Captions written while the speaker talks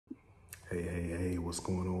Hey, what's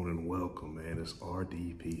going on and welcome, man. It's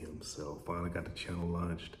RDP himself. Finally got the channel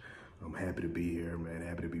launched. I'm happy to be here, man.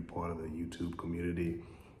 Happy to be part of the YouTube community.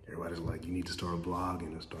 Everybody's like, you need to start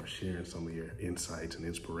blogging and start sharing some of your insights and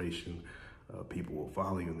inspiration. People will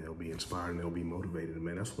follow you and they'll be inspired and they'll be motivated. And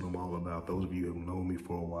man, that's what I'm all about. Those of you who know me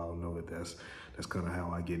for a while know that that's kind of how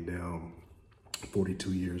I get down.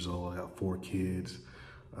 42 years old, I have 4 kids,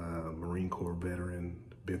 Marine Corps veteran,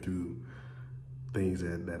 been through things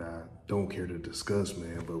that I don't care to discuss,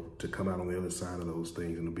 man, but to come out on the other side of those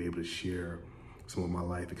things and to be able to share some of my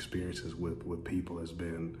life experiences with people has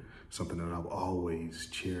been something that I've always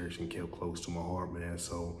cherished and kept close to my heart, man.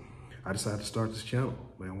 So I decided to start this channel,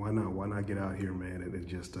 man. Why not? Why not get out here, man, and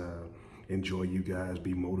just enjoy you guys,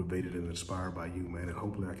 be motivated and inspired by you, man. And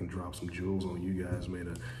hopefully I can drop some jewels on you guys,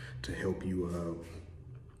 man, to help you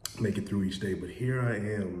make it through each day. But here I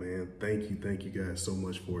am, man. Thank you guys so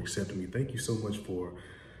much for accepting me. Thank you so much for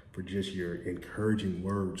just your encouraging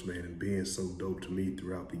words, man, and being so dope to me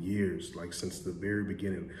throughout the years. Like since the very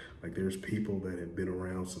beginning, like there's people that have been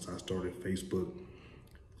around since I started Facebook,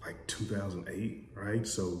 like 2008, right?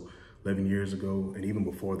 So 11 years ago, and even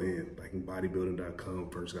before then, like bodybuilding.com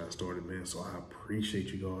first got started, man. So I appreciate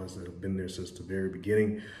you guys that have been there since the very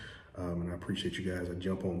beginning. And I appreciate you guys that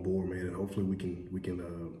jump on board, man. And hopefully we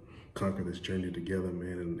can conquer this journey together,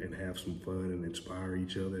 man, and have some fun and inspire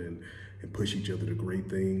each other and push each other to great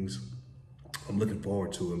things. I'm looking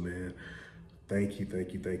forward to it, man. Thank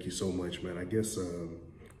you so much, man. I guess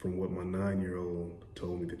from what my 9-year-old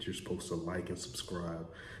told me, that you're supposed to like and subscribe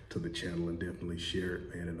to the channel and definitely share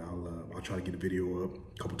it, man. And I'll try to get a video up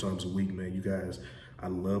a couple times a week, man. You guys, I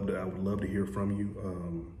would love to hear from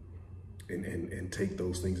you. And take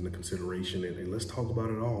those things into consideration and let's talk about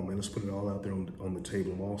it all, man. Let's put it all out there on the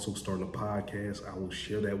table. I'm also starting a podcast. I will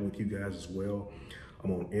share that with you guys as well.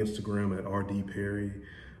 I'm on Instagram at RD Perry.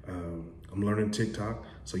 I'm learning TikTok,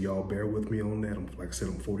 so y'all bear with me on that. Like I said,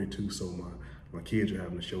 I'm 42, so my kids are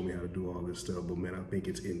having to show me how to do all this stuff. But man, I think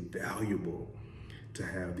it's invaluable to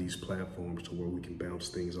have these platforms to where we can bounce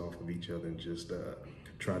things off of each other and just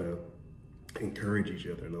try to encourage each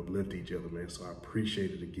other and uplift each other, man. So I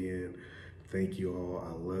appreciate it again. Thank you all.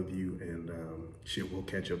 I love you. And shit, we'll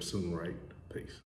catch up soon, right? Peace.